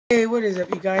Hey, what is up,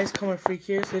 you guys? Comic Freak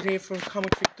here. So today from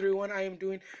Comic Freak 3-1, I am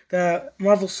doing the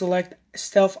Marvel Select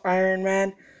Stealth Iron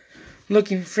Man.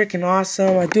 Looking freaking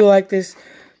awesome. I do like this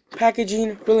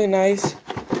packaging, really nice.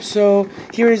 So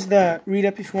here is the read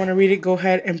up. If you want to read it, go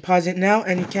ahead and pause it now.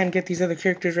 And you can get these other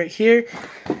characters right here.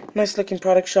 Nice looking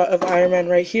product shot of Iron Man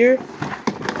right here.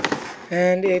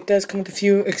 And it does come with a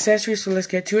few accessories, so let's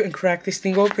get to it and crack this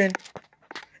thing open.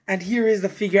 And here is the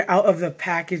figure out of the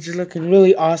package. It's looking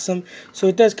really awesome. So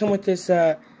it does come with this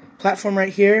platform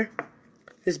right here.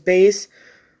 This base.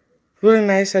 Really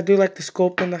nice. I do like the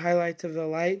scope and the highlights of the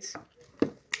lights.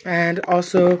 And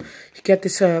also you get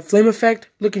this flame effect.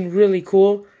 Looking really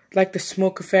cool. Like the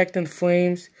smoke effect and the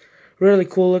flames. Really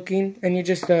cool looking. And you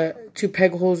just two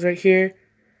peg holes right here.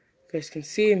 You guys can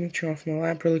see. Let me turn off my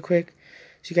lamp really quick.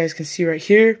 So you guys can see right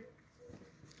here.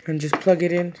 And just plug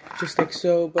it in just like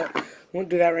so. But won't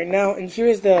do that right now. And here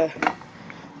is the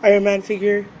Iron Man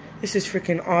figure. This is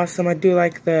freaking awesome. I do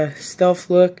like the stealth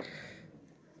look.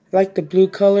 I like the blue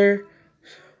color.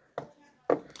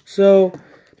 So,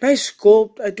 nice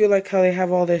sculpt. I do like how they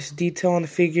have all this detail on the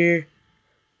figure.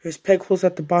 There's peg holes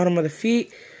at the bottom of the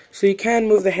feet. So you can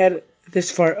move the head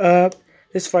this far up,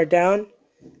 this far down.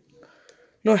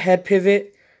 No head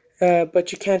pivot.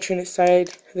 But you can turn it side,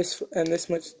 this and this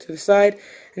much to the side.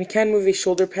 And you can move these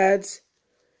shoulder pads.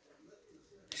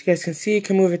 As you guys can see, you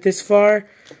can move it this far,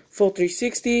 full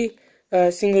 360,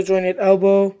 single jointed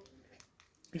elbow.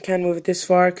 You can move it this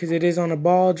far because it is on a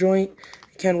ball joint.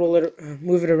 You can roll it,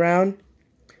 move it around,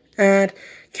 and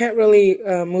can't really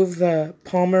move the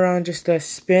palm around, just a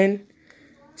spin.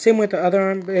 Same with the other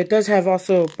arm, but it does have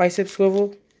also bicep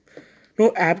swivel.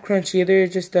 No ab crunch either.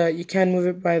 Just you can move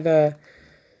it by the,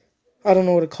 I don't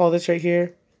know what to call this right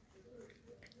here.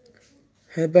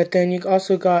 But then you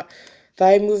also got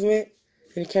thigh movement.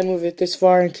 And you can move it this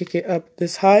far and kick it up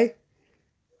this high.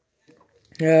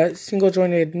 Single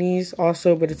jointed knees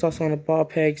also, but it's also on a ball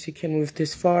peg, so you can move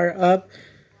this far up.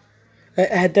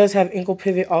 It does have ankle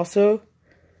pivot also.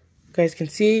 You guys can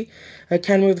see. I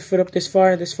can move the foot up this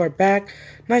far and this far back.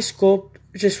 Nice sculpt.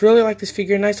 Just really like this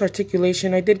figure. Nice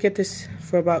articulation. I did get this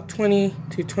for about 20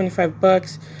 to 25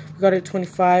 bucks. We got it at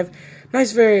 25.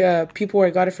 Nice, very people where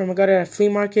I got it from. I got it at a flea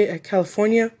market at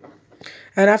California.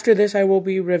 And after this, I will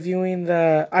be reviewing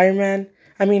the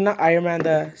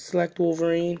the Select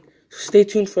Wolverine. So stay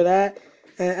tuned for that.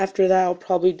 And after that, I'll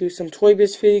probably do some Toy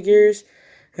Biz figures.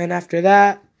 And after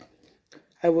that,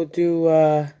 I will do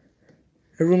a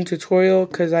room tutorial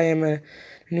because I am a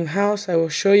new house. I will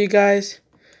show you guys.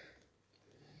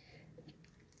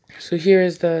 So here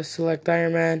is the Select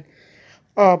Iron Man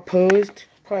all posed.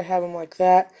 Probably have him like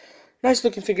that. Nice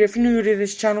looking figure. If you're new to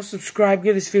this channel, subscribe,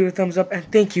 give this video a thumbs up, and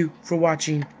thank you for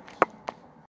watching.